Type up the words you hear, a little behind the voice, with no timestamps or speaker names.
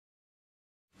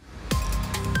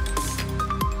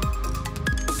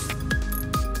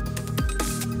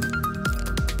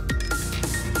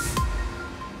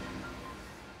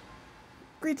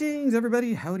Greetings,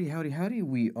 everybody. Howdy, howdy, howdy.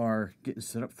 We are getting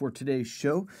set up for today's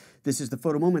show. This is the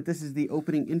photo moment. This is the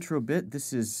opening intro bit.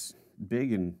 This is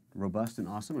big and robust and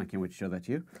awesome, and I can't wait to show that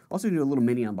to you. Also do a little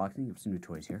mini unboxing of some new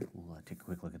toys here. We'll take a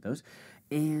quick look at those.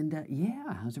 And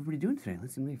yeah, how's everybody doing today?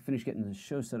 Let me finish getting the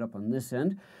show set up on this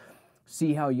end.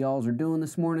 See how y'alls are doing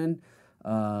this morning.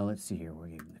 Let's see here. We're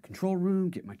in the control room,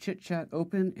 get my chit chat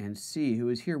open, and see who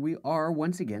is here. We are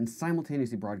once again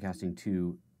simultaneously broadcasting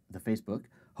to the Facebook.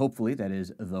 Hopefully that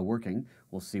is the working.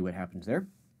 We'll see what happens there.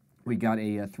 We got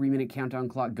a 3-minute countdown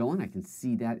clock going. I can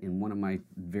see that in one of my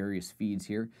various feeds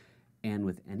here. And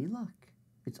with any luck,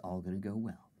 it's all going to go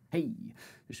well. Hey,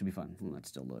 this should be fun. Well, that's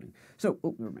still loading. So,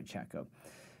 where'd my chat go?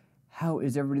 How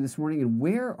is everybody this morning? And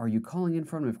where are you calling in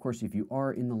from? And of course, if you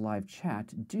are in the live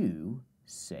chat, do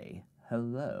say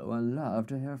hello. I love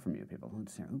to hear from you people.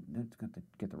 Let's see. Oh, let's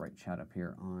get the right chat up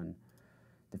here on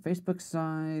the Facebook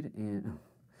side. And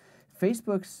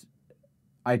Facebook's,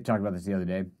 I talked about this the other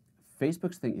day,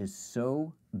 Facebook's thing is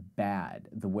so bad,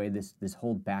 the way this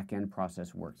whole back-end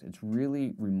process works. It's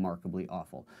really remarkably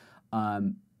awful,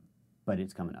 but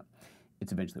it's coming up.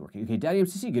 It's eventually working. Okay, Daddy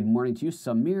MCC, good morning to you.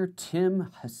 Samir, Tim,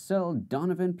 Hassel,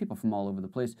 Donovan, people from all over the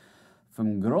place.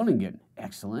 From Groningen,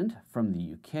 excellent. From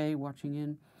the UK, watching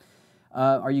in.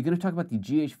 Are you going to talk about the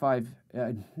GH5?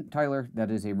 Tyler, that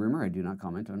is a rumor. I do not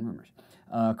comment on rumors.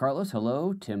 Carlos,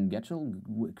 hello. Tim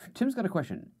Getchell. Tim's got a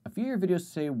question. A few of your videos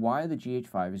say why the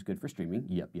GH5 is good for streaming.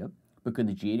 Yep. But could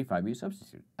the G85 be a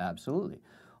substitute? Absolutely.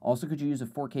 Also, could you use a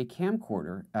 4K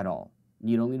camcorder at all?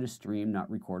 Need only to stream, not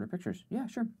record or pictures. Yeah,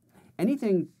 sure. Any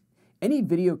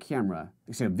video camera,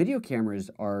 so video cameras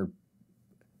are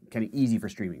kind of easy for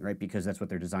streaming, right? Because that's what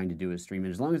they're designed to do is stream.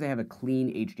 And as long as they have a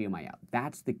clean HDMI out,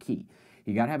 that's the key.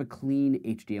 You got to have a clean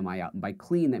HDMI out. And by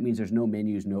clean, that means there's no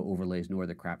menus, no overlays, no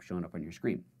other crap showing up on your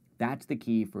screen. That's the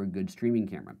key for a good streaming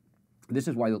camera. This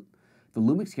is why the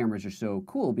LUMIX cameras are so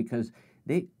cool, because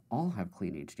they all have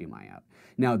clean HDMI out.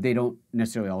 Now, they don't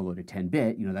necessarily all go to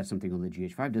 10-bit. You know, that's something only the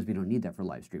GH5 does. We don't need that for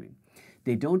live streaming.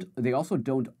 They also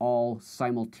don't all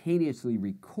simultaneously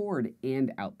record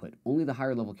and output. Only the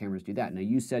higher level cameras do that. Now,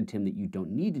 you said, Tim, that you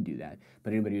don't need to do that,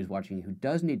 but anybody who's watching who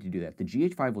does need to do that, the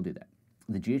GH5 will do that.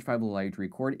 The GH5 will allow you to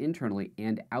record internally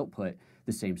and output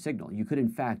the same signal. You could, in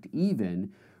fact,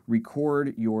 even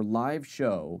record your live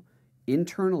show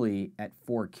internally at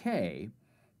 4K,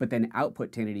 but then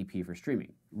output 1080p for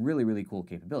streaming. Really, really cool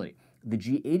capability. The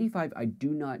G85, I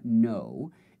do not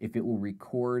know if it will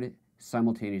record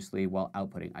simultaneously while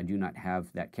outputting. I do not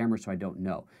have that camera, so I don't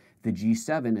know. The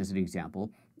G7, as an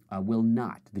example, will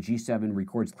not. The G7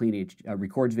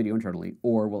 records video internally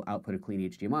or will output a clean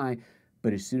HDMI,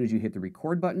 but as soon as you hit the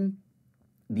record button,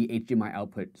 the HDMI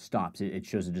output stops. It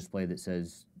shows a display that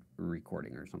says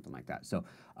recording or something like that. So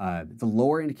the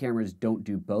lower end cameras don't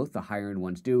do both. The higher end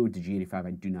ones do. The G85,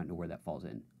 I do not know where that falls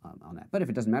in on that. But if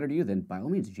it doesn't matter to you, then by all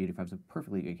means, the G85 is a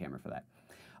perfectly good camera for that.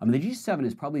 The G7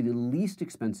 is probably the least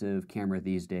expensive camera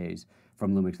these days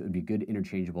from LUMIX that would be good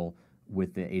interchangeable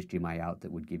with the HDMI out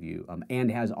that would give you, and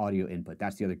has audio input.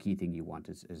 That's the other key thing you want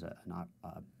is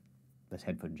this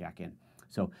headphone jack in.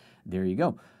 So there you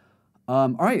go. All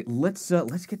right, let's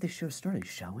get this show started,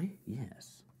 shall we?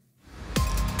 Yes.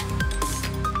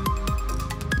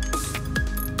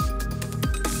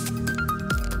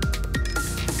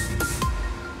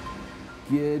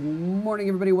 Good morning,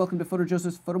 everybody. Welcome to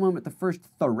PhotoJoseph's Photo Moment, the first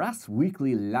Thras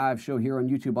weekly live show here on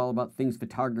YouTube, all about things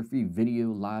photography,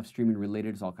 video, live streaming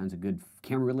related. It's all kinds of good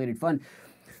camera-related fun.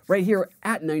 Right here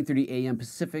at 9:30 a.m.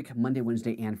 Pacific, Monday,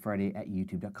 Wednesday, and Friday at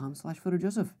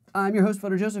youtube.com/PhotoJoseph. I'm your host,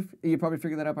 PhotoJoseph. You probably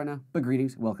figured that out by now, but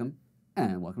greetings, welcome,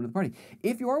 and welcome to the party.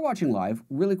 If you are watching live,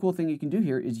 really cool thing you can do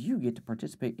here is you get to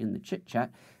participate in the chit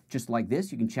chat just like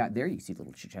this. You can chat there. You can see the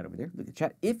little chit chat over there. Look at the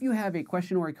chat. If you have a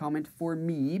question or a comment for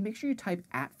me, make sure you type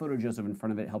 @PhotoJoseph in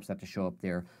front of it. It helps that to show up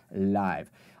there live.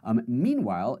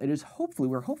 Meanwhile,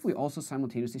 we're hopefully also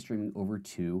simultaneously streaming over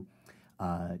to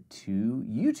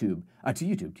YouTube.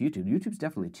 YouTube's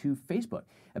definitely to Facebook.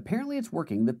 Apparently it's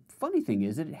working. The funny thing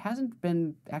is that it hasn't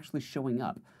been actually showing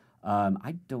up.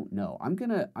 I don't know. I'm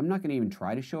not gonna even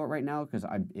try to show it right now because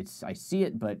I see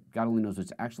it, but God only knows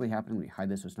what's actually happening. Let me hide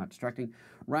this so it's not distracting.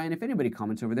 Ryan, if anybody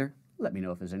comments over there, let me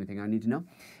know if there's anything I need to know.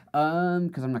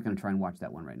 Because I'm not gonna try and watch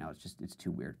that one right now. It's too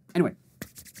weird. Anyway,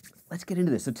 let's get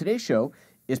into this. So today's show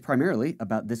is primarily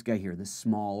about this guy here, the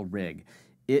SmallRig.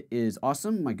 It is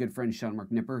awesome. My good friend Sean Mark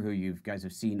Nipper, who you guys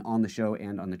have seen on the show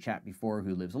and on the chat before,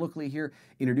 who lives locally here,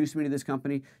 introduced me to this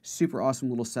company. Super awesome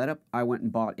little setup. I went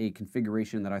and bought a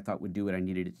configuration that I thought would do what I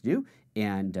needed it to do,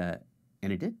 and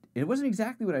it did. It wasn't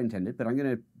exactly what I intended, but I'm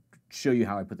going to show you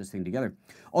how I put this thing together.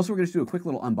 Also, we're going to do a quick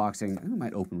little unboxing. I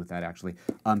might open with that actually,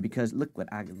 because look what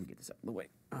let me get this out of the way.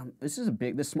 This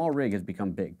SmallRig has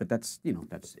become big, but that's, you know,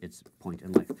 that's its point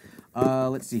in life.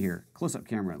 Let's see here, close-up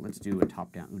camera. Let's do a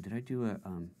top-down. Ooh, did I do a?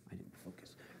 I didn't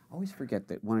focus. I always forget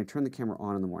that when I turn the camera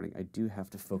on in the morning, I do have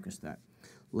to focus that.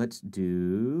 Let's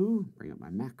bring up my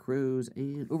macros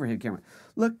and overhead camera.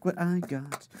 Look what I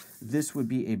got. This would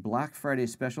be a Black Friday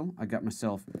special. I got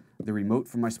myself the remote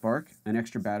for my Spark, an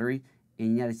extra battery,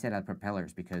 and yet I set out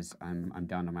propellers because I'm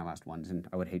down to my last ones, and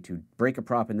I would hate to break a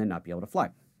prop and then not be able to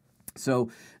fly.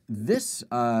 So this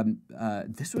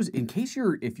was in case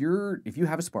if you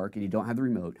have a Spark and you don't have the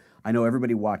remote. I know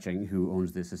everybody watching who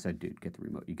owns this has said, dude, get the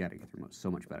remote. You got to get the remote. So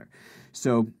much better.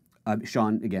 So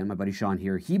Sean, again, my buddy Sean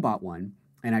here, he bought one.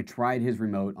 And I tried his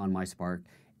remote on my Spark,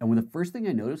 and the first thing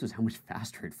I noticed was how much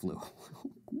faster it flew.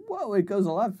 Whoa, it goes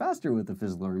a lot faster with the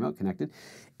physical remote connected.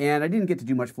 And I didn't get to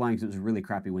do much flying because it was a really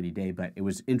crappy windy day, but it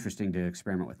was interesting to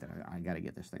experiment with it. I got to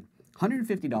get this thing.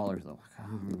 $150 though.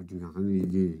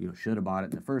 You know, should have bought it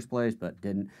in the first place, but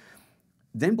didn't.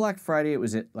 Then Black Friday, it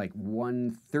was at like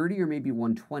 $130 or maybe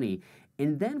 $120.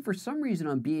 And then for some reason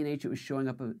on B&H, it was showing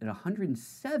up at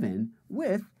 $107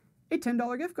 with a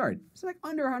 $10 gift card. It's like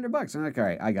under $100. I'm like, all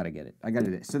right, I gotta get it. I gotta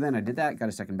do this. So then I did that, got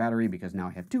a second battery because now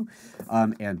I have two,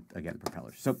 and again,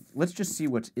 propellers. So let's just see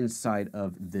what's inside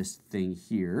of this thing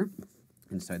here,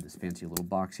 inside this fancy little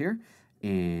box here.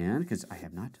 And because I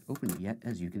have not opened it yet,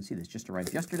 as you can see, this just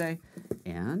arrived yesterday.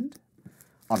 And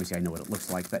obviously I know what it looks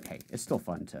like, but hey, it's still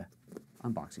fun to,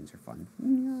 unboxings are fun.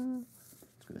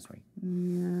 Let's go this way.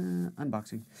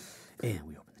 Unboxing. And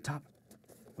we open the top.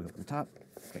 We open the top.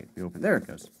 Okay, we open, there it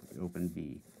goes. We open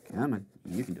the, come on,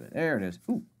 you can do it. There it is.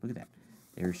 Ooh, look at that.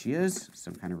 There she is,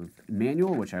 some kind of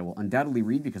manual, which I will undoubtedly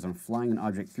read because I'm flying an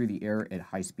object through the air at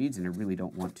high speeds and I really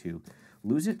don't want to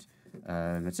lose it.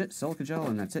 And that's it, silica gel,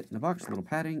 and that's it in the box, little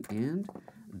padding, and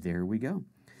there we go.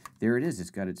 There it is.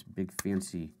 It's got its big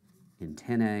fancy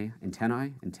antennae,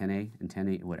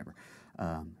 whatever.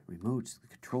 Remotes, the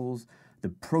controls, the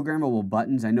programmable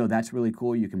buttons. I know that's really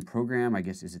cool. You can program, I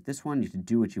guess, is it this one? You can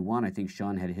do what you want. I think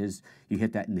Sean had his, you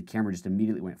hit that and the camera just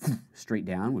immediately went straight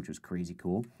down, which was crazy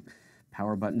cool.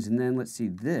 Power buttons, and then let's see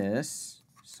this,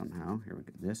 somehow, here we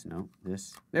go, this, no,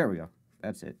 this, there we go,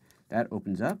 that's it. That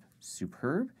opens up,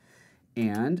 superb,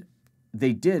 and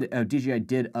they did, DJI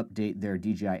did update their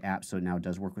DJI app, so it now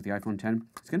does work with the iPhone 10.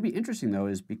 It's going to be interesting, though,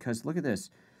 is because, look at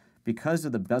this, because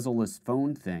of the bezel-less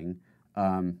phone thing,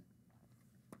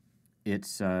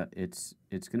 it's going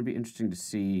to be interesting to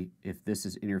see if this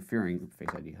is interfering. Face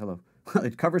ID, hello.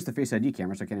 It covers the Face ID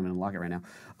camera, so I can't even unlock it right now.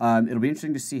 It'll be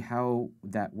interesting to see how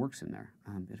that works in there.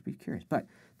 It'll be curious. But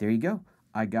there you go.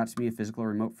 I got me a physical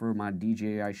remote for my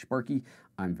DJI Sparky.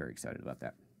 I'm very excited about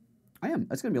that. I am.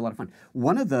 It's going to be a lot of fun.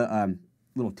 One of the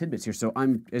little tidbits here. So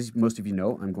as most of you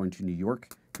know, I'm going to New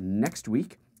York next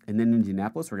week, and then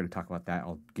Indianapolis. We're going to talk about that.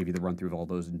 I'll give you the run through of all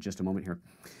those in just a moment here.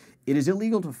 It is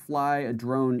illegal to fly a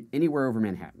drone anywhere over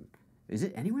Manhattan. Is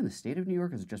it anywhere in the state of New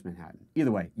York, or is it just Manhattan?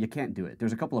 Either way, you can't do it.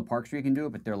 There's a couple of parks where you can do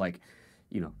it, but they're like,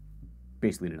 you know,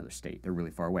 basically in another state. They're really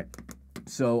far away.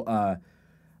 So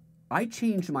I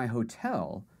changed my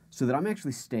hotel so that I'm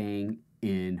actually staying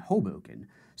in Hoboken,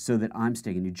 so that I'm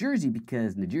staying in New Jersey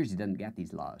because New Jersey doesn't got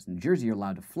these laws. In New Jersey, you're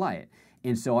allowed to fly it.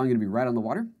 And so I'm going to be right on the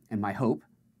water, and my hope,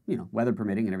 you know, weather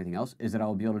permitting and everything else, is that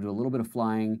I'll be able to do a little bit of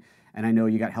flying. And I know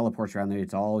you got heliports around there.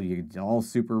 It's all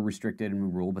super restricted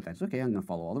and ruled, but that's okay. I'm going to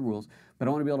follow all the rules. But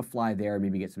I want to be able to fly there,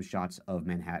 maybe get some shots of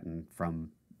Manhattan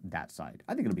from that side.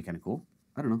 I think it'll be kind of cool.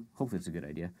 I don't know. Hopefully it's a good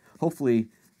idea. Hopefully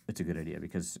it's a good idea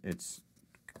because it's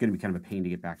going to be kind of a pain to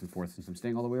get back and forth since I'm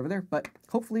staying all the way over there. But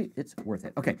hopefully it's worth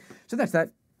it. Okay, so that's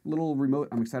that little remote.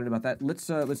 I'm excited about that. Let's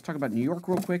talk about New York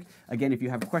real quick. Again, if you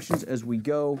have questions as we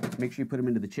go, make sure you put them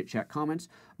into the chit chat comments.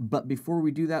 But before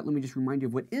we do that, let me just remind you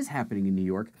of what is happening in New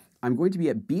York. I'm going to be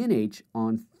at B&H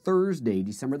on Thursday,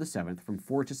 December the 7th from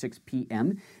 4 to 6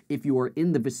 p.m. If you are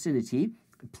in the vicinity,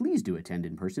 please do attend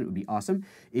in person. It would be awesome.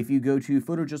 If you go to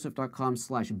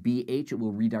photojoseph.com/BH, it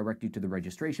will redirect you to the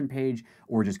registration page,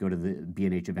 or just go to the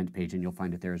B&H event page and you'll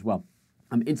find it there as well.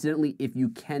 Incidentally, if you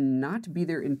cannot be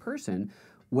there in person,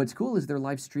 what's cool is they're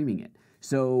live streaming it.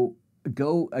 So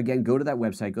go to that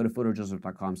website, go to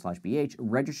photojoseph.com/BH,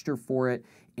 register for it,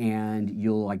 and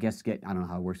you'll, I guess, I don't know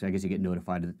how it works, I guess you get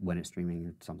notified when it's streaming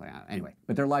or something. Anyway,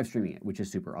 but they're live streaming it, which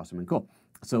is super awesome and cool.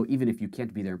 So even if you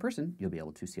can't be there in person, you'll be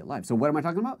able to see it live. So what am I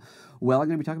talking about? Well, I'm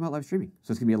going to be talking about live streaming.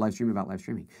 So it's going to be a live stream about live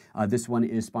streaming. This one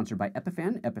is sponsored by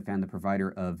Epiphan. Epiphan, the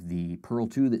provider of the Pearl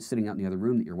 2 that's sitting out in the other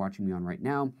room that you're watching me on right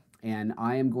now. And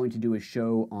I am going to do a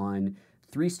show on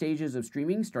 3 stages of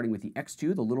streaming, starting with the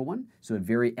X2, the little one. So a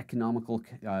very economical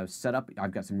setup.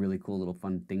 I've got some really cool little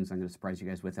fun things I'm going to surprise you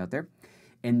guys with out there.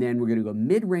 And then we're going to go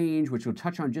mid-range, which we'll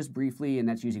touch on just briefly, and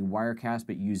that's using Wirecast,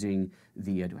 but using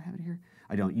the, do I have it here?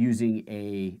 I don't. Using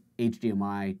a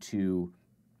HDMI to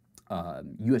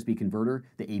USB converter,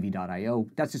 the AV.io.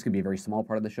 That's just going to be a very small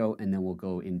part of the show, and then we'll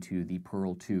go into the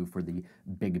Pearl 2 for the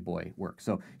big boy work.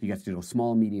 So you guys do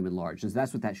small, medium, and large. So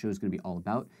that's what that show is going to be all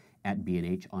about at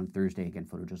B&H on Thursday. Again,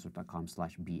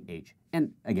 photojoseph.com/BH.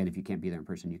 And again, if you can't be there in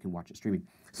person, you can watch it streaming.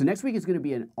 So next week is going to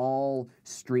be an all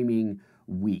streaming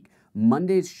week.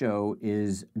 Monday's show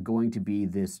is going to be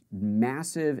this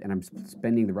massive, and I'm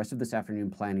spending the rest of this afternoon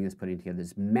planning this, putting together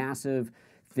this massive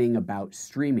thing about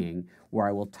streaming, where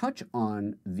I will touch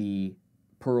on the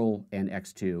Pearl and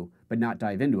X2, but not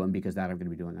dive into them, because that I'm going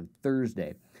to be doing on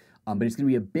Thursday. But it's going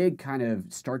to be a big kind of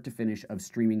start to finish of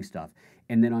streaming stuff.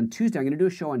 And then on Tuesday, I'm going to do a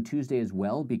show on Tuesday as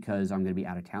well, because I'm going to be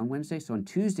out of town Wednesday. So on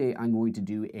Tuesday, I'm going to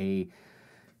do a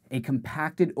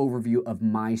compacted overview of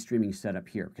my streaming setup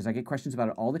here, because I get questions about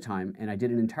it all the time, and I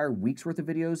did an entire week's worth of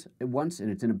videos at once,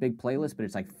 and it's in a big playlist, but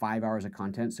it's like 5 hours of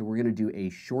content. So we're going to do a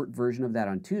short version of that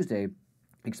on Tuesday,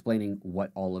 explaining what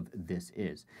all of this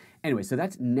is. Anyway, so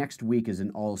that's next week, is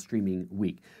an all streaming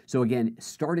week. So again,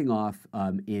 starting off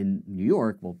in New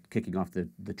York, well, kicking off the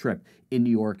trip in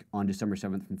New York on December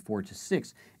 7th from 4 to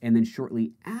 6, and then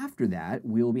shortly after that,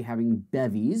 we'll be having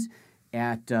bevies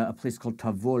at a place called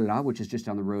Tavola, which is just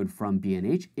down the road from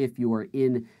B&H. If you are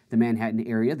in the Manhattan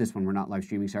area, this one we're not live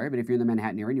streaming, sorry, but if you're in the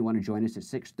Manhattan area and you want to join us at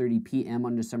 6:30 p.m.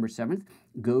 on December 7th,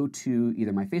 go to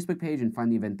either my Facebook page and find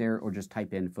the event there, or just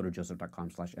type in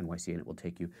photojoseph.com/NYC and it will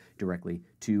take you directly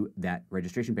to that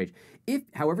registration page. If,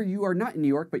 however, you are not in New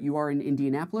York, but you are in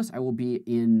Indianapolis, I will be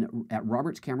at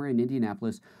Robert's Camera in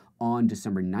Indianapolis on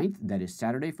December 9th. That is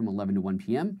Saturday from 11 to 1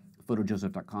 p.m.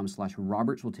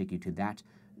 photojoseph.com/Roberts will take you to that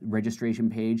registration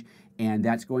page, and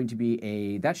that's going to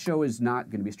be that show is not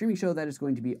going to be a streaming show. That is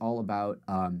going to be all about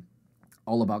kind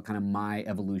of my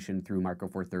evolution through Micro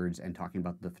Four Thirds and talking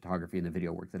about the photography and the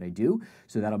video work that I do.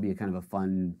 So that'll be a kind of a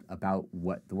fun about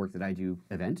what the work that I do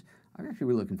event. I'm actually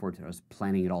really looking forward to it. I was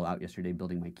planning it all out yesterday,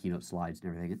 building my keynote slides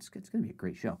and everything. It's going to be a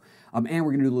great show. And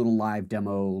we're going to do a little live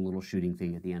demo, a little shooting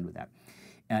thing at the end with that.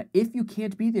 If you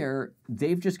can't be there,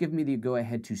 they've just given me the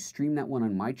go-ahead to stream that one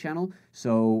on my channel.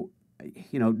 So,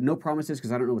 you know, no promises,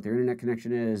 because I don't know what their internet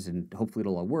connection is, and hopefully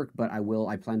it'll all work, but I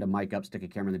plan to mic up, stick a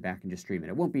camera in the back, and just stream it.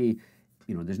 It won't be,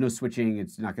 you know, there's no switching.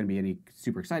 It's not going to be any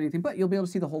super exciting thing, but you'll be able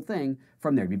to see the whole thing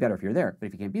from there. It'd be better if you're there, but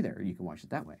if you can't be there, you can watch it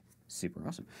that way. Super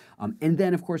awesome. And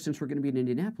then, of course, since we're going to be in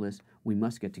Indianapolis, we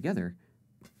must get together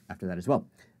after that as well.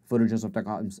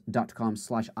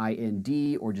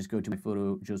 photojoseph.com/IND, or just go to my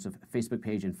PhotoJoseph Facebook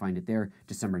page and find it there.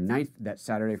 December 9th, that's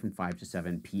Saturday from 5 to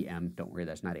 7 p.m. Don't worry,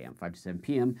 that's not a.m., 5 to 7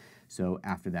 p.m. So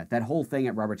after that whole thing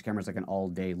at Robert's Camera is like an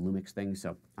all-day Lumix thing.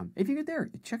 So if you get there,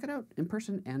 check it out in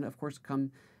person, and of course,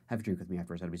 come have a drink with me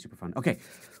afterwards. That'll be super fun. Okay,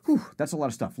 that's a lot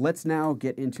of stuff. Let's now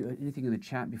get into anything in the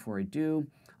chat before I do.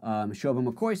 Shobha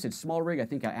McCoy said, SmallRig, I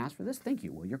think I asked for this. Thank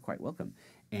you. Well, you're quite welcome.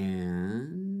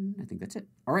 And I think that's it.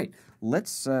 All right,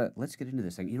 let's get into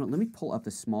this thing. You know, let me pull up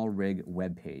the SmallRig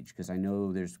webpage, because I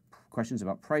know there's questions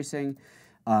about pricing.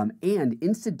 And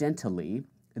incidentally,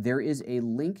 there is a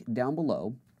link down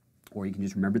below, or you can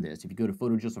just remember this. If you go to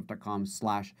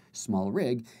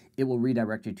photojoseph.com/SmallRig, it will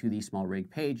redirect you to the SmallRig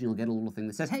page, and you'll get a little thing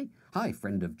that says, hey, hi,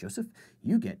 friend of Joseph,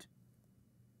 you get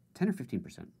 10 or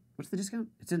 15%. What's the discount?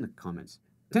 It's in the comments.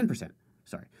 10%.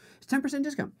 Sorry. It's 10%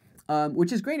 discount,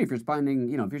 which is great if you're spending,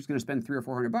 you know, if you're just going to spend $300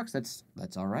 or $400,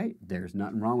 that's all right. There's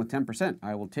nothing wrong with 10%.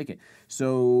 I will take it.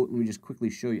 So let me just quickly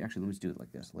show you. Actually, let's do it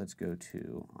like this.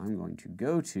 I'm going to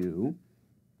go to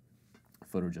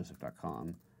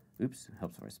photojoseph.com. Oops, it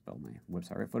helps if I spell my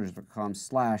website right.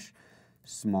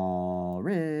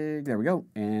 photojoseph.com/SmallRig. There we go.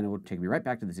 And it will take me right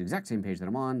back to this exact same page that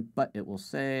I'm on, but it will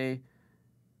say,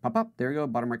 pop up, there we go,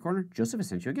 bottom right corner, Joseph has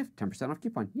sent you a gift, 10% off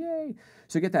coupon, yay!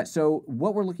 So get that. So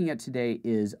what we're looking at today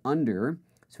is under,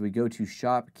 so we go to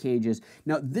shop cages.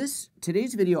 Now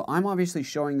today's video, I'm obviously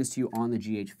showing this to you on the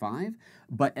GH5,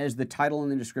 but as the title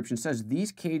and the description says,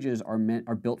 these cages are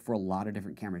built for a lot of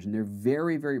different cameras, and they're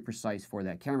very, very precise for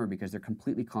that camera because they're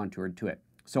completely contoured to it.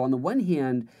 So on the one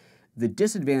hand, the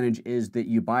disadvantage is that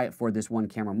you buy it for this one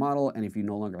camera model, and if you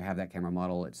no longer have that camera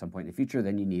model at some point in the future,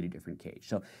 then you need a different cage.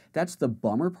 So that's the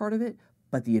bummer part of it,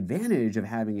 but the advantage of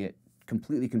having it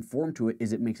completely conform to it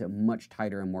is it makes it much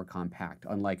tighter and more compact,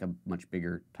 unlike a much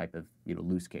bigger type of, you know,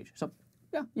 loose cage. So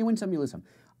yeah, you win some, you lose some.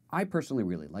 I personally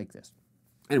really like this.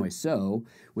 Anyway, so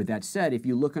with that said, if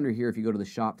you look under here, if you go to the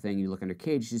shop thing, you look under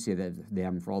cage, you see that they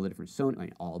have them for all the different Sony, I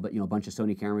mean all, but a bunch of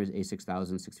Sony cameras,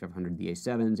 A6000, 6500, the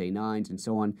A7s, A9s, and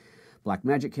so on.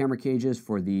 Blackmagic camera cages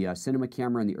for the Cinema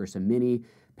camera and the Ursa Mini.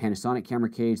 Panasonic camera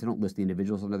cage, they don't list the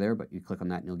individuals under there, but you click on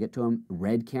that and you'll get to them.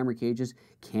 Red camera cages,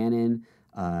 Canon,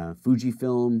 Fuji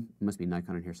film, must be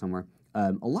Nikon in here somewhere.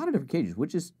 A lot of different cages,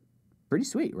 which is pretty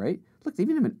sweet, right? Look, they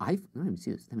even have an iPhone, I don't even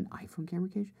see this, they have an iPhone camera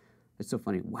cage? It's so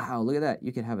funny. Wow, look at that.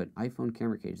 You could have an iPhone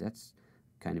camera cage. That's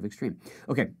kind of extreme.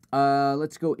 Okay,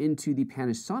 let's go into the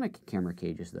Panasonic camera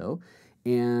cages, though.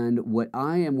 And what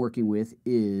I am working with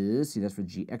is, see, that's for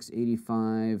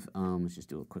GX85. Let's just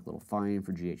do a quick little find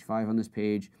for GH5 on this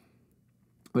page.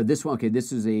 But this one, okay,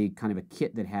 this is a kind of a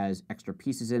kit that has extra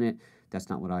pieces in it. That's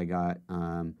not what I got.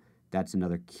 That's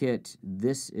another kit.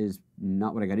 This is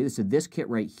not what I got either. So this kit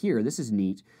right here, this is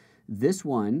neat. This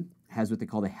one has what they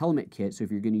call the helmet kit. So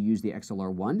if you're going to use the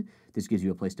XLR1, this gives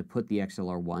you a place to put the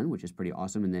XLR1, which is pretty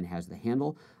awesome, and then has the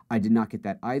handle. I did not get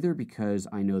that either because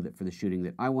I know that for the shooting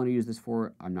that I want to use this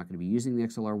for, I'm not going to be using the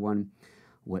XLR1.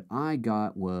 What I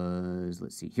got was,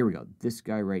 let's see, here we go. This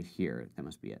guy right here, that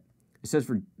must be it. It says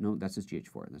for, no, that says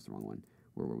GH4, that's the wrong one.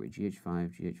 Where were we?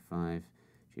 GH5, GH5,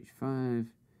 GH5,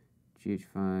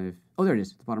 GH5. Oh, there it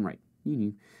is, at the bottom right.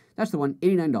 That's the one,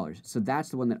 $89. So that's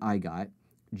the one that I got.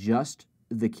 Just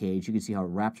the cage. You can see how it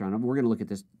wraps around. We're going to look at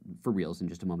this for reals in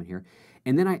just a moment here.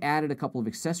 And then I added a couple of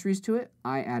accessories to it.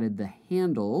 I added the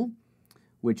handle,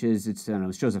 which is, I don't know,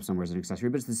 it shows up somewhere as an accessory,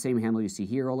 but it's the same handle you see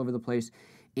here all over the place.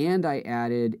 And I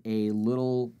added a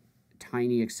little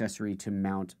tiny accessory to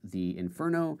mount the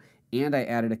Inferno. And I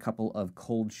added a couple of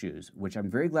cold shoes, which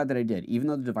I'm very glad that I did. Even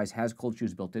though the device has cold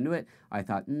shoes built into it, I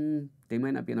thought, they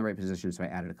might not be in the right position, so I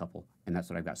added a couple, and that's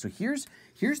what I've got. So here's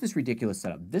this ridiculous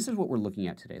setup. This is what we're looking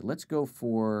at today. Let's go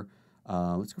for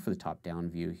the top-down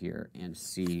view here and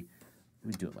see. Let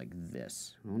me do it like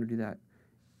this. I want to do that.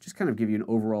 Just kind of give you an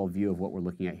overall view of what we're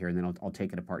looking at here, and then I'll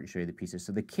take it apart and show you the pieces.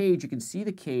 So the cage, you can see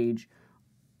the cage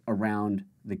around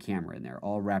the camera in there,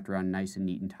 all wrapped around nice and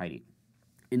neat and tidy.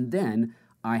 And then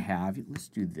I have, let's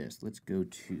do this. Let's go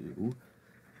to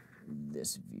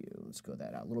this view. Let's go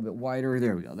that out a little bit wider.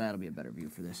 There we go. That'll be a better view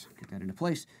for this. Get that into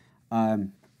place.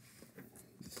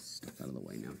 Step out of the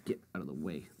way now. Get out of the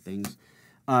way, things.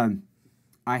 I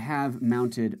have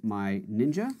mounted my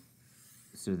Ninja.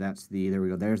 So that's the, there we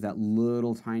go. There's that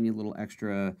little tiny little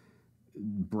extra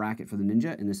bracket for the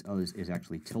Ninja, and this is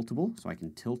actually tiltable, so I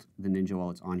can tilt the Ninja while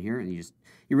it's on here, and you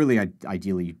really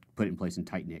ideally put it in place and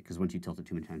tighten it, because once you tilt it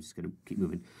too many times, it's going to keep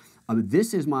moving.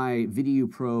 This is my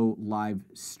VidiU Pro live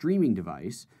streaming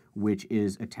device, which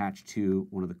is attached to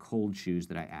one of the cold shoes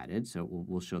that I added, so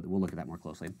we'll look at that more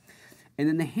closely. And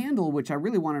then the handle, which I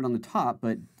really wanted on the top,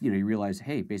 but you realize,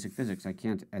 hey, basic physics, I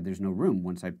can't, there's no room.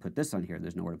 Once I put this on here,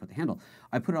 there's nowhere to put the handle.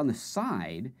 I put it on the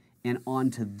side, and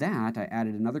onto that, I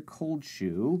added another cold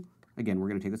shoe. Again, we're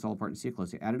going to take this all apart and see it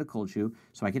closely. I added a cold shoe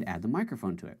so I could add the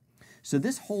microphone to it. So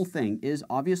this whole thing is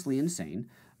obviously insane,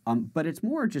 but it's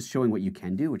more just showing what you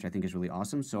can do, which I think is really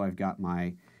awesome. So I've got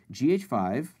my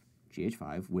GH5,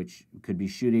 which could be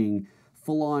shooting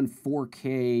full-on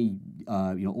 4K,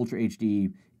 Ultra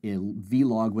HD,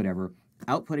 Vlog, whatever,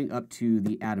 outputting up to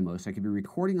the Atomos. I could be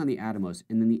recording on the Atomos,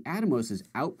 and then the Atomos is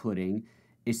outputting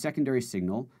a secondary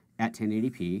signal at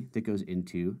 1080p that goes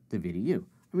into the VidiU.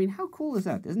 I mean, how cool is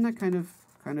that? Isn't that kind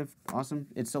of awesome?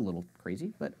 It's a little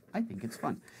crazy, but I think it's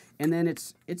fun. And then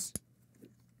it's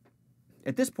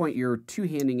at this point, you're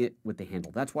two-handing it with the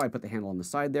handle. That's why I put the handle on the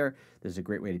side there. This is a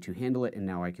great way to two-handle it, and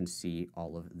now I can see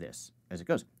all of this as it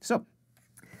goes. So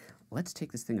let's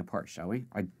take this thing apart, shall we?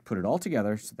 I put it all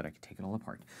together so that I can take it all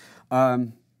apart.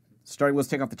 Let's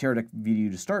take off the Teradek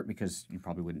VidiU to start, because you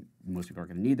probably wouldn't, most people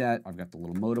aren't going to need that. I've got the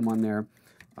little modem on there.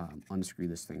 Unscrew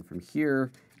this thing from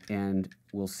here, and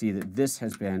we'll see that this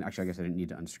has been, actually I guess I didn't need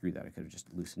to unscrew that. I could have just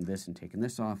loosened this and taken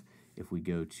this off. If we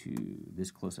go to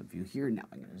this close-up view here, now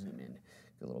I'm going to zoom in,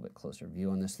 get a little bit closer view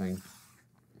on this thing.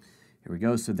 Here we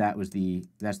go. So that's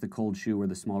the cold shoe where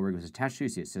the SmallRig was attached to.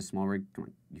 See, it says SmallRig. Come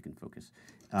on, you can focus.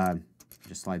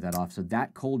 Just slide that off. So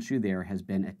that cold shoe there has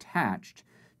been attached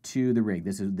to the rig.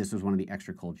 This was one of the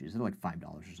extra cold shoes. They're like $5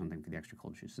 or something for the extra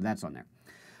cold shoes. So that's on there.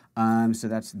 So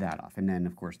that's that off. And then,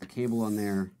 of course, the cable on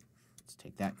there. Let's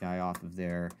take that guy off of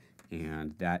there.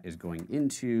 And that is going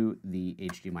into the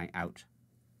HDMI out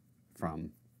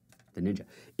from the Ninja.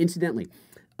 Incidentally,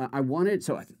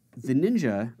 the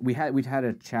Ninja, we'd had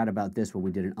a chat about this when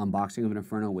we did an unboxing of an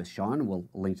Inferno with Sean. We'll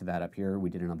link to that up here. We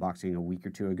did an unboxing a week or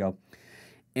two ago.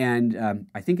 And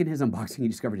I think in his unboxing, he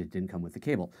discovered it didn't come with the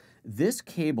cable. This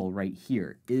cable right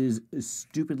here is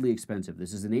stupidly expensive.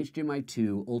 This is an HDMI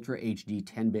 2 Ultra HD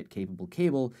 10-bit capable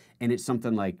cable, and it's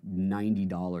something like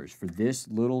 $90 for this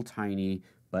little tiny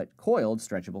but coiled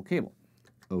stretchable cable.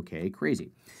 Okay,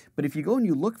 crazy. But if you go and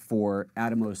you look for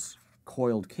Atomos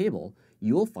coiled cable,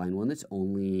 you'll find one that's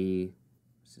only,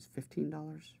 is this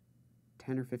 $15?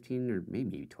 10 or 15 or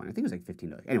maybe 20. I think it was like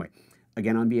 $15. Anyway,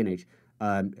 again on B&H.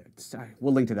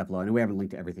 We'll link to that below. I know we haven't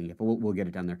linked to everything yet, but we'll get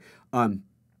it down there. And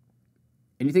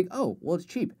you think, oh, well, it's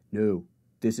cheap. No,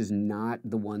 this is not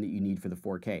the one that you need for the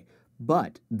 4K.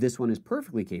 But this one is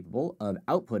perfectly capable of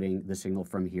outputting the signal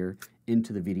from here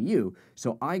into the VidiU.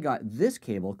 So I got this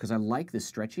cable because I like this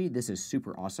stretchy. This is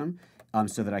super awesome,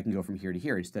 so that I can go from here to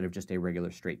here instead of just a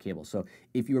regular straight cable. So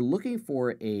if you're looking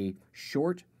for a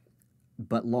short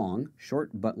but long,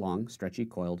 stretchy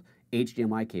coiled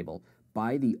HDMI cable,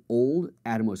 buy the old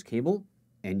Atomos cable,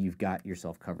 and you've got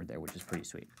yourself covered there, which is pretty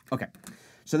sweet. Okay,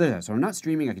 so there's that. So I'm not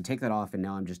streaming. I can take that off, and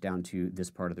now I'm just down to this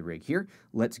part of the rig here.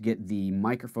 Let's get the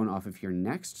microphone off of here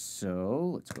next.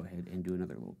 So let's go ahead and do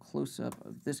another little close-up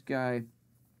of this guy.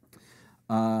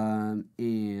 And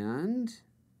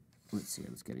let's see,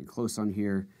 I was getting close on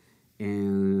here,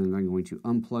 and I'm going to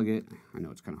unplug it. I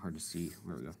know it's kind of hard to see.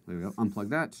 There we go. There we go. Unplug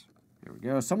that. There we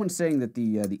go. Someone's saying that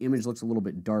the image looks a little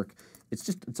bit dark.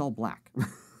 It's all black.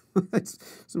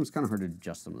 So it's kind of hard to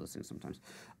adjust some of those things sometimes.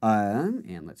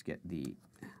 And let's get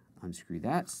unscrew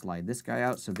that, slide this guy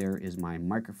out. So there is my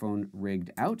microphone rigged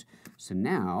out. So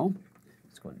now,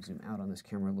 let's go ahead and zoom out on this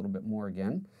camera a little bit more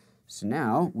again. So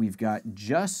now we've got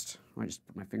I just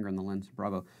put my finger on the lens,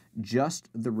 bravo, just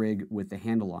the rig with the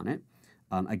handle on it.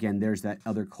 Again, there's that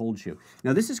other cold shoe.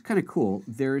 Now this is kind of cool.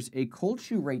 There's a cold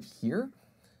shoe right here.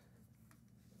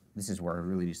 This is where I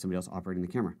really need somebody else operating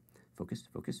the camera. Focus,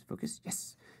 focus, focus,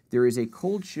 yes. There is a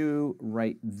cold shoe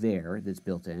right there that's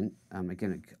built in.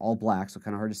 Again, all black, so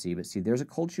kind of hard to see, but see, there's a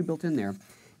cold shoe built in there,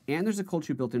 and there's a cold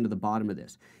shoe built into the bottom of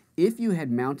this. If you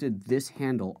had mounted this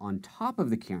handle on top of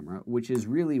the camera, which is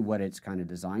really what it's kind of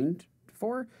designed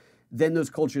for, then those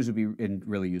cold shoes would be in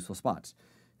really useful spots.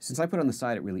 Since I put it on the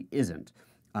side, it really isn't.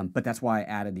 But that's why I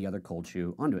added the other cold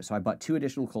shoe onto it. So I bought 2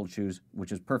 additional cold shoes,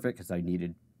 which is perfect because I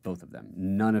needed both of them.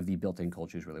 None of the built-in cold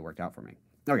shoes really worked out for me.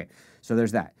 Okay, so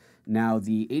there's that. Now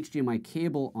the HDMI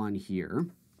cable on here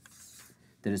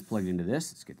that is plugged into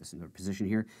this, let's get this into position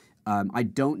here. I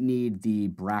don't need the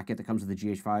bracket that comes with the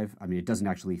GH5. I mean, it doesn't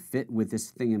actually fit with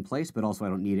this thing in place, but also I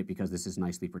don't need it because this is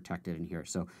nicely protected in here.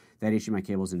 So that HDMI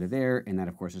cable's into there, and that,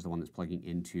 of course, is the one that's plugging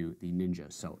into the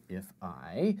Ninja. So if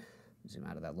I zoom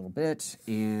out of that little bit,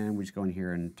 and we just go in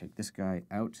here and take this guy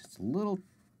out. It's a little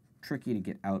tricky to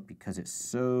get out because it's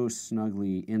so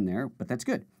snugly in there, but that's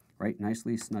good, right?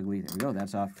 Nicely, snugly, there we go,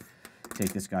 that's off.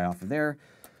 Take this guy off of there.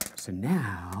 So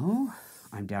now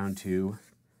I'm down to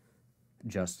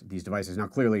just these devices. Now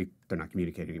clearly they're not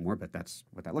communicating anymore, but that's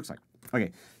what that looks like.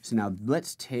 Okay, so now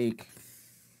let's do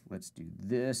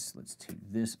this. Let's take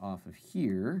this off of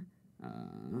here.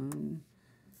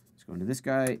 Let's go into this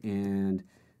guy, and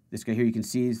this guy here, you can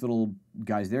see these little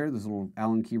guys there, those little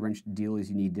Allen key wrench dealies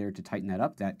you need there to tighten that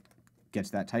up. That gets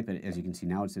that tight, but as you can see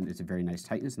now, it's a very nice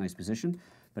tightness, nice position.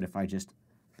 But if I just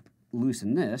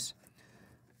loosen this,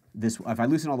 if I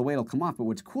loosen all the way, it'll come off. But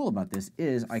what's cool about this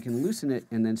is I can loosen it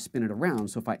and then spin it around.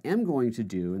 So if I am going to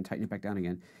do, and tighten it back down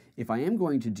again, if I am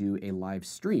going to do a live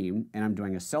stream and I'm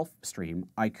doing a self stream,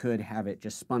 I could have it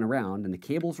just spun around, and the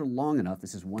cables are long enough.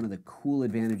 This is one of the cool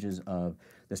advantages of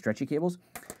the stretchy cables.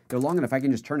 They're long enough, I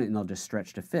can just turn it and they'll just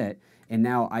stretch to fit. And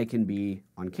now I can be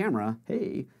on camera,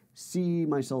 hey, see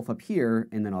myself up here,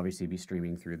 and then obviously be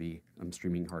streaming through the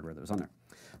streaming hardware that was on there.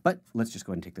 But let's just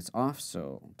go ahead and take this off.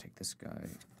 So I'll take this guy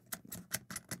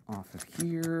off of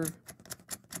here.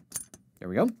 There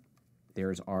we go.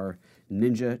 There's our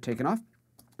Ninja taken off.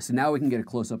 So now we can get a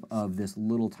close-up of this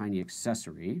little tiny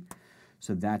accessory.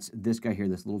 So that's this guy here,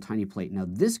 this little tiny plate. Now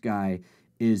this guy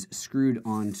is screwed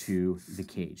onto the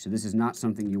cage. So this is not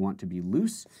something you want to be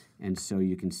loose, and so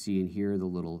you can see in here the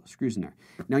little screws in there.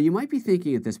 Now you might be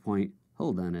thinking at this point,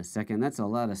 hold on a second, that's a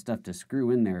lot of stuff to screw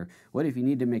in there. What if you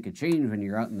need to make a change when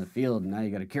you're out in the field and now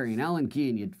you got to carry an Allen key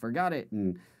and you forgot it?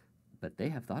 But they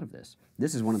have thought of this.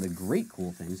 This is one of the great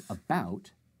cool things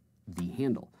about the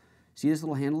handle. See this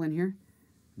little handle in here?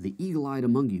 The eagle-eyed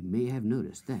among you may have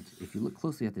noticed that if you look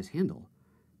closely at this handle,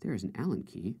 there is an Allen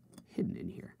key hidden in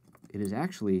here. It is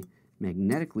actually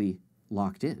magnetically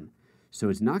locked in, so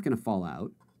it's not going to fall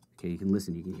out. Okay, you can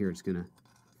listen, you can hear it's going to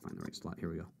find the right slot. Here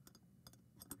we go.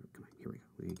 Come on, here we go.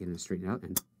 We get it straightened out,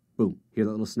 and Boom. Hear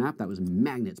that little snap? That was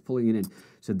magnets pulling it in.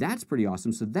 So that's pretty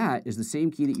awesome. So that is the same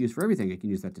key that you use for everything. I can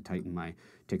use that to tighten my,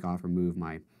 take off, remove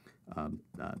my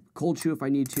cold shoe if I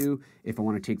need to. If I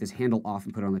want to take this handle off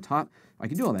and put it on the top, I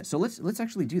can do all that. So let's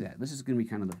actually do that. This is going to be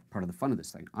kind of the part of the fun of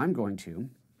this thing. I'm going to,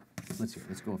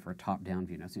 let's go for a top-down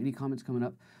view now. So any comments coming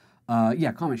up?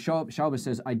 Yeah, comment. Shauba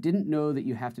says, I didn't know that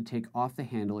you have to take off the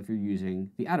handle if you're using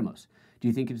the Atomos. Do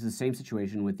you think it's the same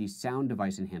situation with the sound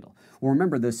device and handle? Well,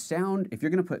 remember, the sound, if you're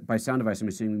going to put, by sound device, I'm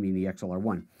assuming you mean the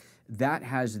XLR1, that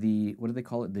has the, what do they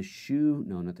call it? The shoe?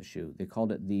 No, not the shoe. They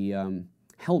called it the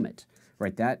helmet,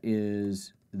 right? That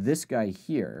is this guy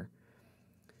here.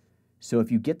 So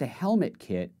if you get the helmet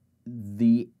kit,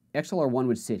 the XLR1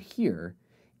 would sit here,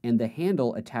 and the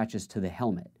handle attaches to the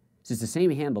helmet. So it's the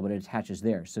same handle, but it attaches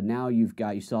there. So now you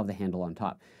still have the handle on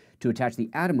top. To attach the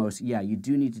Atomos, yeah, you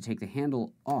do need to take the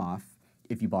handle off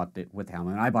if you bought it with the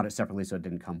helmet. And I bought it separately, so it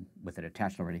didn't come with it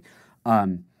attached already.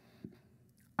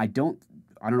 I don't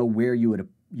know where you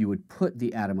would put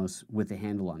the Atomos with the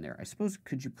handle on there. I suppose,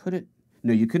 could you put it?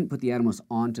 No, you couldn't put the Atomos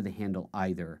onto the handle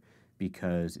either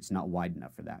because it's not wide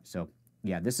enough for that. So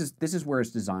yeah, this is where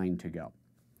it's designed to go.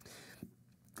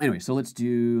 Anyway, so let's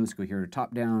go here to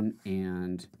top down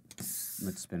and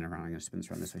let's spin it around. I'm going to spin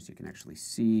this around this way so you can actually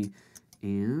see.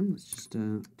 And let's just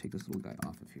take this little guy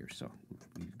off of here. So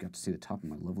you've got to see the top of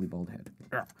my lovely bald head.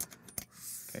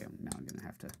 Okay, now I'm going to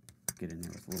have to get in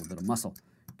there with a little bit of muscle.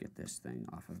 Get this thing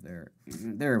off of there.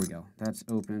 And there we go. That's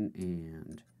open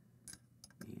and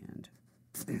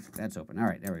that's open. All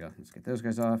right, there we go. Let's get those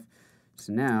guys off.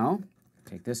 So now,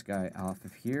 take this guy off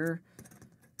of here.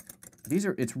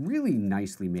 It's really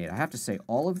nicely made. I have to say,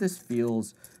 all of this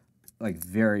feels like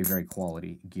very, very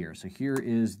quality gear. So here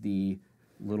is the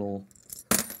little,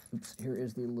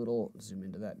 zoom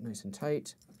into that nice and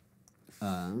tight.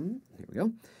 Here we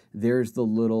go. There's the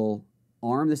little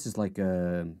arm. This is like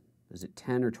a, is it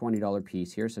 $10 or $20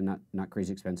 piece here, so not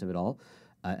crazy expensive at all.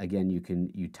 Again,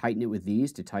 you tighten it with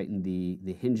these to tighten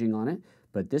the hinging on it,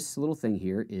 but this little thing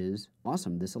here is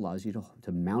awesome. This allows you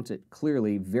to mount it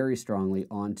clearly, very strongly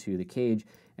onto the cage,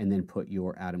 and then put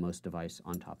your Atomos device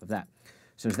on top of that.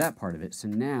 So there's that part of it. So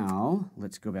now,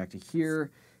 let's go back to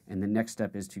here, and the next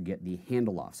step is to get the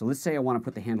handle off. So let's say I want to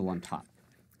put the handle on top.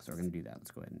 So we're going to do that.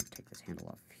 Let's go ahead and take this handle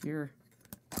off here.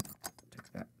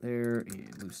 Take that there,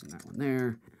 and loosen that one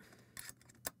there.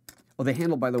 Oh, the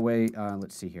handle, by the way,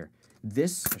 let's see here.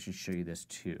 This, I should show you this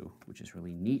too, which is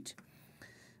really neat.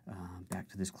 Back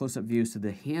to this close-up view. So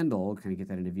the handle, kind of get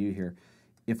that into view here.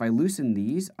 If I loosen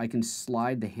these, I can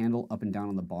slide the handle up and down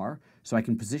on the bar, so I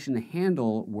can position the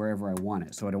handle wherever I want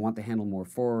it. So I don't want the handle more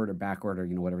forward or backward or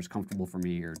whatever's comfortable for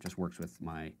me or just works with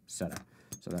my setup.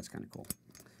 So that's kind of cool.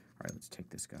 All right, let's take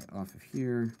this guy off of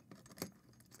here.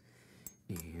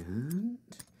 And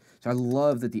so I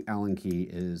love that the Allen key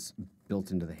is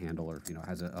built into the handle, or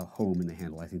has a home in the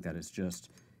handle. I think that is just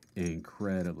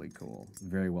incredibly cool.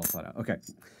 Very well thought out. Okay,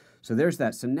 so there's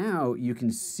that. So now you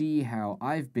can see how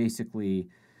I've basically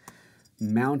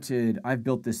I've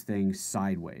built this thing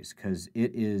sideways because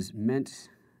it is meant,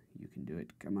 you can do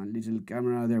it, come on little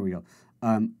camera, there we go.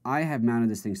 I have mounted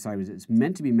this thing sideways. It's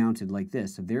meant to be mounted like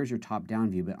this. So there's your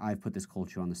top-down view, but I've put this cold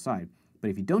shoe on the side. But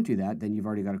if you don't do that, then you've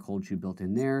already got a cold shoe built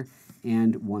in there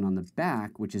and one on the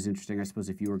back, which is interesting. I suppose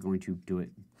if you were going to do it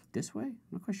this way, I'm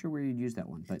not quite sure where you'd use that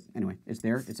one. But anyway, it's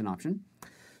there. It's an option.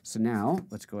 So now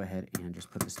let's go ahead and just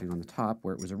put this thing on the top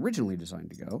where it was originally designed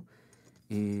to go.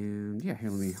 And yeah, here,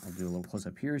 I'll do a little close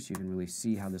up here so you can really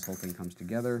see how this whole thing comes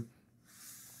together.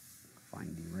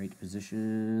 Find the right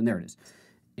position. There it is.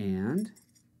 And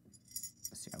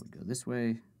let's see, I would go this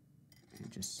way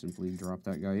and just simply drop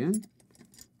that guy in.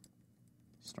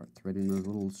 Start threading those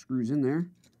little screws in there.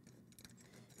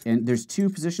 And there's two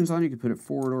positions on it. You can put it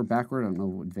forward or backward. I don't know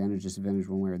what advantage, disadvantage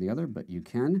one way or the other, but you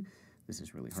can. This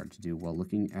is really hard to do while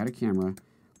looking at a camera,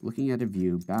 looking at a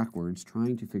view backwards,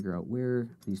 trying to figure out where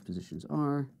these positions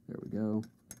are. There we go.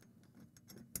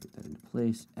 Get that into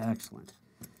place. Excellent.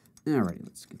 Alrighty,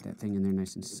 let's get that thing in there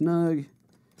nice and snug.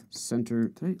 Center.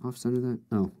 Did I off-center that?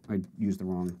 Oh,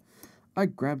 I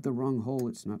grabbed the wrong hole.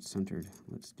 It's not centered.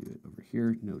 Let's do it over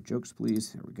here. No jokes,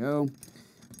 please. There we go.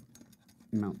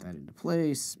 Mount that into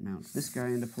place. Mount this guy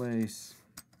into place.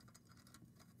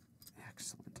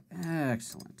 Excellent.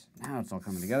 Excellent. Now it's all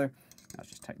coming together. Now let's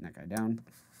just tighten that guy down.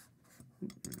 We're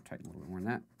going to tighten a little bit more than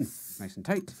that. Nice and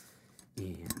tight.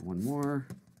 And one more.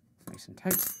 Nice and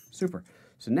tight. Super.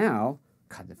 So now,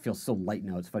 God, that feels so light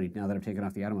now. It's funny now that I've taken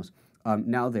off the Atomos.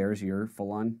 Now there's your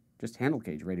full-on just handle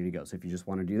cage ready to go. So if you just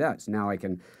want to do that, so now I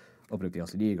can open up the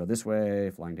LCD and go this way,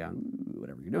 flying down,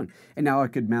 whatever you're doing. And now I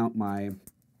could mount my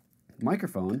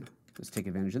microphone. Let's take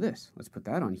advantage of this. Let's put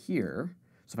that on here.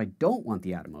 So if I don't want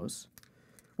the Atomos,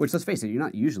 which let's face it, you're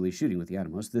not usually shooting with the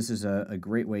Atomos, this is a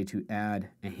great way to add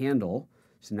a handle.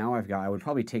 So now I would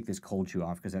probably take this cold shoe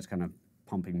off because that's kind of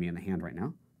pumping me in the hand right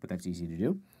now, but that's easy to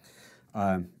do.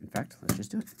 In fact, let's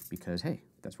just do it because, hey,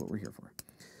 that's what we're here for.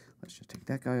 Let's just take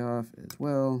that guy off as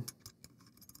well.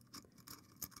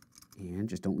 And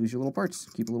just don't lose your little parts.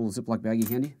 Keep a little Ziploc baggie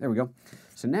handy. There we go.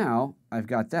 So now I've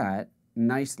got that.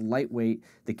 Nice, lightweight.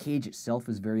 The cage itself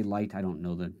is very light. I don't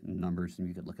know the numbers, and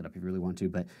you could look it up if you really want to,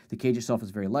 but the cage itself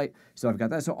is very light. So I've got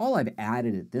that. So all I've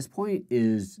added at this point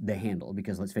is the handle,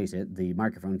 because let's face it, the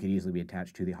microphone could easily be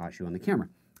attached to the hot shoe on the camera.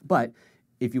 But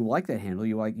if you like that handle,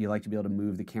 you like to be able to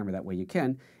move the camera that way, you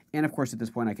can. And of course, at this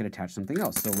point, I could attach something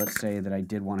else. So let's say that I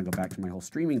did want to go back to my whole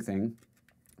streaming thing,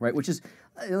 right? Which is,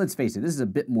 let's face it, this is a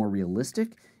bit more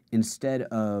realistic. Instead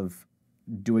of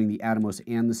doing the Atomos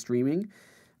and the streaming,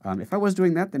 if I was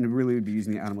doing that, then it really would be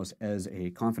using the Atomos as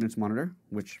a confidence monitor,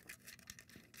 which,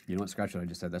 you know what, scratch what I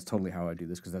just said. That's totally how I do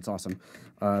this, because that's awesome.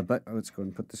 But let's go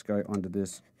and put this guy onto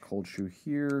this cold shoe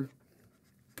here.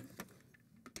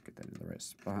 Get that into the right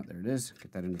spot. There it is.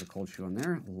 Get that into the cold shoe on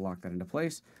there. Lock that into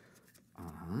place.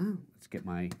 Let's get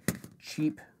my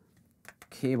cheap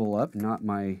cable up, not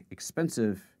my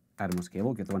expensive Atomos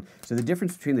cable. Get the one. So the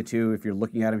difference between the two, if you're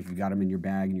looking at them, if you've got them in your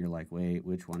bag and you're like, wait,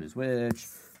 which one is which?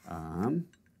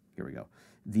 Here we go.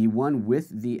 The one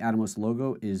with the Atomos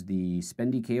logo is the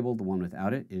spendy cable. The one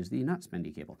without it is the not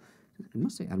spendy cable. It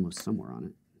must say Atomos somewhere on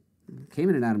it. It came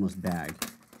in an Atomos bag,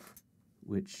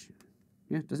 which,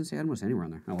 yeah, it doesn't say Atomos anywhere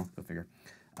on there. Oh, well, go figure.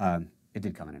 It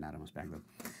did come in an Atomos bag, though.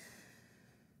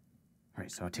 All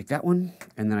right, so I'll take that one,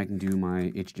 and then I can do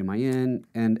my HDMI in.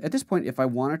 And at this point, if I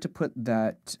wanted to put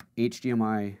that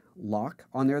HDMI lock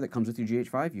on there that comes with your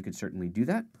GH5, you could certainly do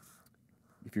that.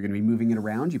 If you're going to be moving it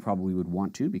around, you probably would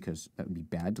want to, because that would be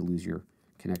bad to lose your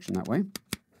connection that way.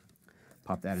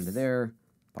 Pop that into there.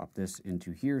 Pop this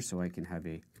into here so I can have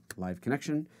a live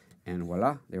connection. And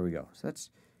voila, there we go. So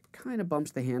that's kind of bumps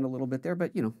the hand a little bit there,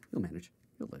 but, you know, you'll manage.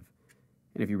 You'll live.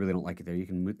 And if you really don't like it there, you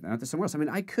can move it to somewhere else. I mean,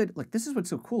 I could, like, this is what's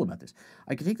so cool about this.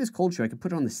 I could take this cold shoe, I could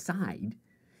put it on the side,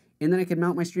 and then I could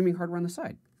mount my streaming hardware on the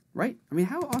side, right? I mean,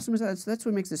 how awesome is that? So that's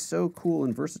what makes this so cool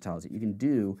and versatile, is that you can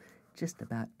do just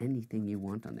about anything you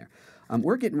want on there.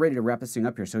 We're getting ready to wrap this thing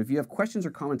up here. So if you have questions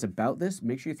or comments about this,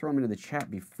 make sure you throw them into the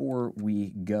chat before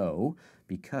we go,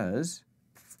 because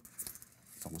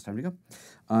it's almost time to go.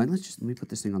 And let me put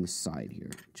this thing on the side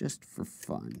here, just for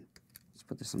fun. Let's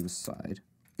put this on the side.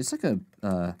 It's like a,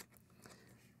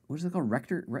 what is it called?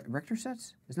 Rector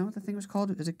sets? Isn't that what the thing was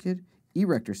called as a kid?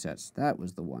 Erector sets. That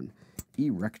was the one.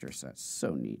 Erector sets.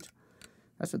 So neat.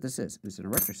 That's what this is. It's an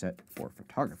erector set for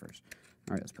photographers.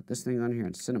 All right, let's put this thing on here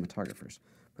and cinematographers.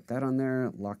 Put that on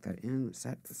there, lock that in. Let's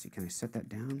see, can I set that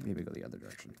down? Maybe go the other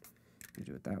direction.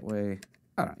 Maybe do it that way.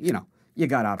 I don't know, you know, you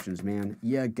got options, man.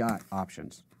 You got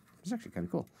options. It's actually kind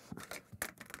of cool.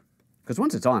 Because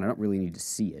once it's on, I don't really need to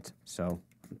see it. So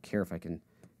I don't care if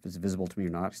it's visible to me or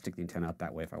not. Stick the antenna up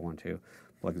that way if I want to.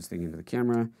 Plug this thing into the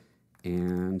camera.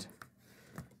 And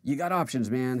you got options,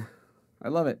 man. I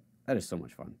love it. That is so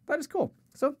much fun. That is cool.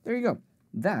 So there you go.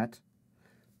 That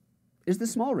is the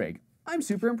SmallRig. I'm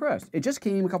super impressed. It just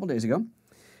came a couple days ago.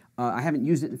 I haven't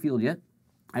used it in the field yet.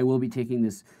 I will be taking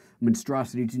this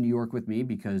monstrosity to New York with me,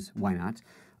 because why not?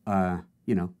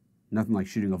 You know, nothing like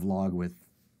shooting a vlog with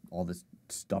all this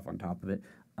stuff on top of it.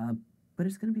 But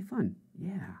it's going to be fun.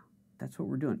 Yeah, that's what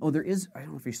we're doing. Oh, there is, I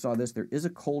don't know if you saw this, there is a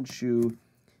cold shoe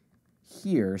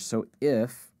here. So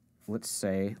if, let's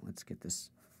say, let's get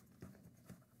this,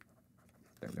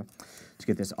 there we go. Let's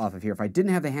get this off of here. If I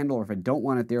didn't have the handle, or if I don't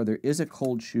want it there, there is a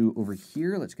cold shoe over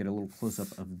here. Let's get a little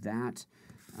close-up of that.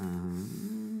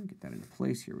 Get that into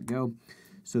place. Here we go.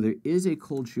 So there is a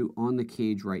cold shoe on the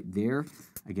cage right there.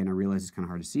 Again, I realize it's kind of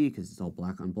hard to see because it's all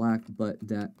black on black, but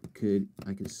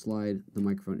I can slide the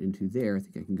microphone into there. I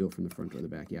think I can go from the front or the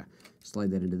back. Yeah, slide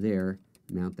that into there,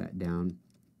 mount that down,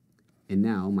 and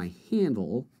now my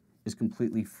handle is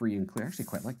completely free and clear. I actually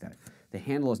quite like that. The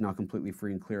handle is now completely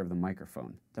free and clear of the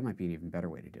microphone. That might be an even better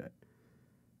way to do it.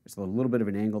 There's a little bit of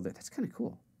an angle there. That's kind of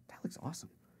cool. That looks awesome.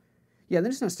 Yeah, then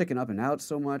it's not sticking up and out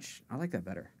so much. I like that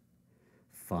better.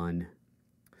 Fun.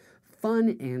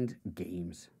 Fun and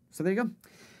games. So there you go.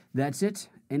 That's it.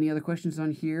 Any other questions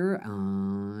on here?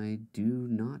 I do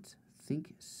not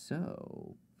think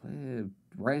so.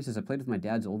 Ryan says, I played with my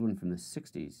dad's old one from the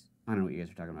 60s. I don't know what you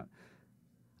guys are talking about.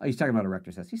 Oh, he's talking about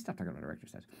erector sets. He stopped talking about erector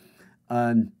sets.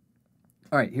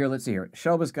 All right, here, let's see here.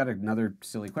 Shelba's got another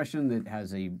silly question that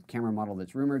has a camera model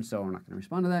that's rumored, so I'm not going to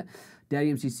respond to that.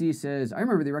 Daddy MCC says, I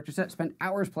remember the erector set. Spent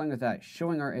hours playing with that,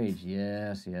 showing our age.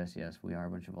 Yes, yes, yes. We are a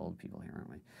bunch of old people here, aren't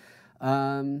we?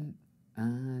 I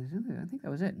think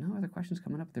that was it. No other questions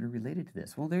coming up that are related to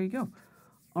this. Well, there you go.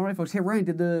 All right, folks. Hey, Ryan,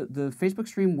 did the Facebook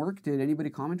stream work? Did anybody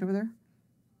comment over there?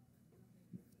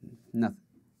 Nothing.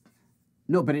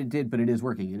 No, but it did, but it is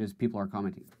working. It is, people are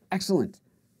commenting. Excellent.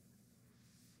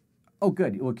 Oh,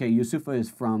 good. Okay, Yusufa is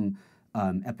from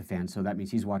Epiphan, so that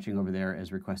means he's watching over there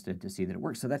as requested to see that it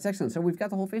works. So that's excellent. So we've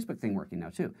got the whole Facebook thing working now,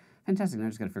 too. Fantastic. Now I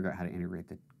just got to figure out how to integrate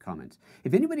the comments.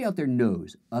 If anybody out there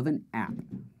knows of an app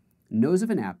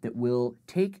that will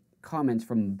take comments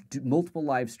from multiple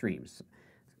live streams,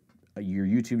 your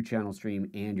YouTube channel stream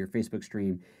and your Facebook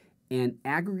stream, and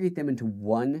aggregate them into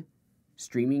one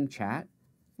streaming chat,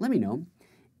 let me know.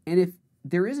 And if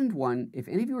there isn't one, if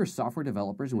any of you are software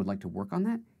developers and would like to work on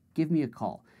that, give me a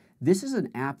call. This is an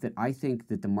app that I think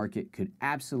that the market could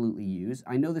absolutely use.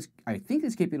 I think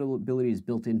this capability is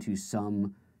built into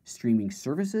some streaming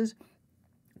services,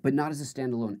 but not as a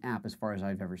standalone app as far as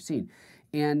I've ever seen.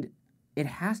 And it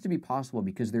has to be possible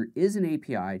because there is an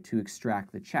API to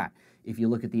extract the chat. If you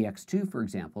look at the X2, for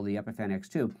example, the Epiphan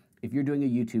X2, if you're doing a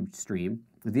YouTube stream,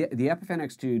 the Epiphan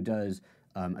X2 does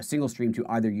a single stream to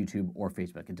either YouTube or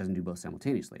Facebook. It doesn't do both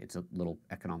simultaneously. It's a little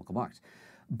economical box.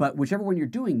 But whichever one you're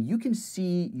doing, you can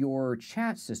see your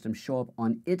chat system show up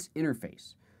on its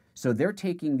interface. So they're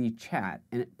taking the chat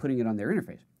and putting it on their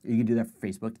interface. You can do that for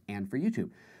Facebook and for YouTube.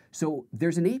 So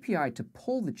there's an API to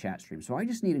pull the chat stream. So I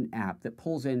just need an app that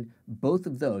pulls in both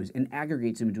of those and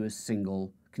aggregates them into a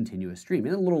single continuous stream.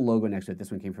 And a little logo next to it.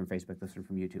 This one came from Facebook, this one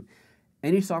from YouTube.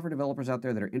 Any software developers out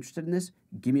there that are interested in this,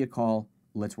 give me a call.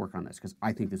 Let's work on this because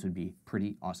I think this would be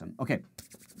pretty awesome. Okay.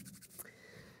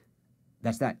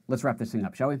 That's that. Let's wrap this thing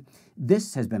up, shall we?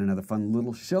 This has been another fun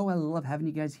little show. I love having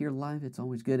you guys here live. It's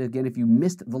always good. Again, if you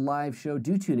missed the live show,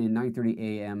 do tune in 9:30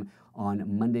 a.m. on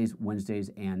Mondays, Wednesdays,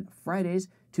 and Fridays.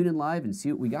 Tune in live and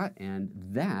see what we got. And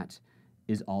that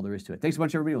is all there is to it. Thanks so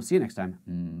much, everybody. We'll see you next time.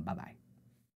 Bye-bye.